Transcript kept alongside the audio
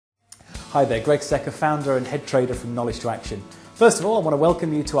Hi there, Greg Secker, founder and head trader from Knowledge to Action. First of all, I want to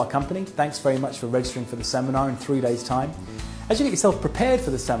welcome you to our company. Thanks very much for registering for the seminar in 3 days' time. As you get yourself prepared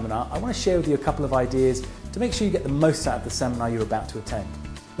for the seminar, I want to share with you a couple of ideas to make sure you get the most out of the seminar you're about to attend.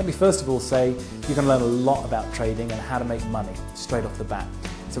 Let me first of all say you're going to learn a lot about trading and how to make money straight off the bat.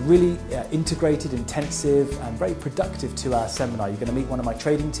 It's a really integrated, intensive and very productive 2-hour seminar. You're going to meet one of my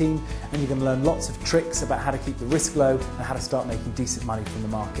trading team and you're going to learn lots of tricks about how to keep the risk low and how to start making decent money from the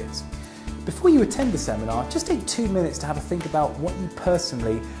markets. Before you attend the seminar, just take 2 minutes to have a think about what you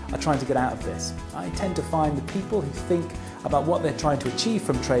personally are trying to get out of this. I tend to find the people who think about what they're trying to achieve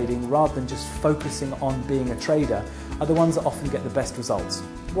from trading rather than just focusing on being a trader are the ones that often get the best results.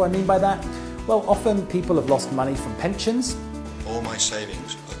 What I mean by that? Well, often people have lost money from pensions. All my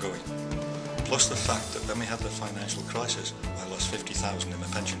savings are going. Plus the fact that when we had the financial crisis, I lost 50,000 in my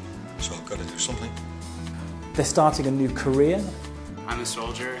pension. So I've got to do something. They're starting a new career. I'm a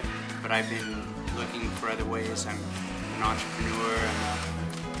soldier, but I've been looking for other ways. I'm an entrepreneur,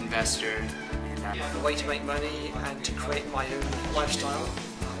 I'm an investor. And a way to make money and to create my own lifestyle,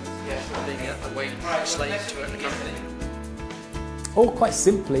 being a slave to a company. Or quite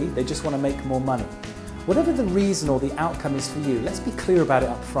simply, they just want to make more money. Whatever the reason or the outcome is for you, let's be clear about it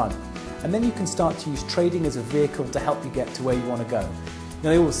up front. And then you can start to use trading as a vehicle to help you get to where you want to go.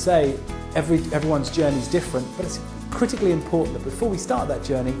 Now, they always say everyone's journey is different, but it's critically important that before we start that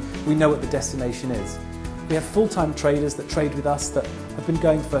journey, we know what the destination is. We have full-time traders that trade with us that have been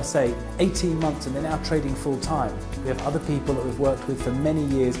going for, say, 18 months and they're now trading full-time. We have other people that we've worked with for many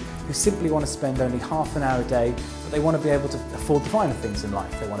years who simply want to spend only half an hour a day, but they want to be able to afford the finer things in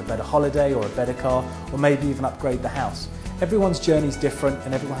life. They want a better holiday or a better car, or maybe even upgrade the house. Everyone's journey is different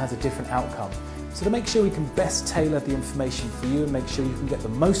and everyone has a different outcome. So to make sure we can best tailor the information for you and make sure you can get the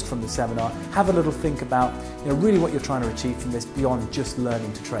most from the seminar, have a little think about really what you're trying to achieve from this beyond just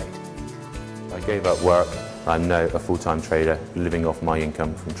learning to trade. I gave up work. I'm now a full-time trader living off my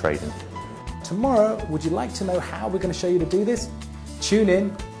income from trading. Tomorrow, would you like to know how we're going to show you to do this? Tune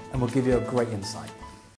in and we'll give you a great insight.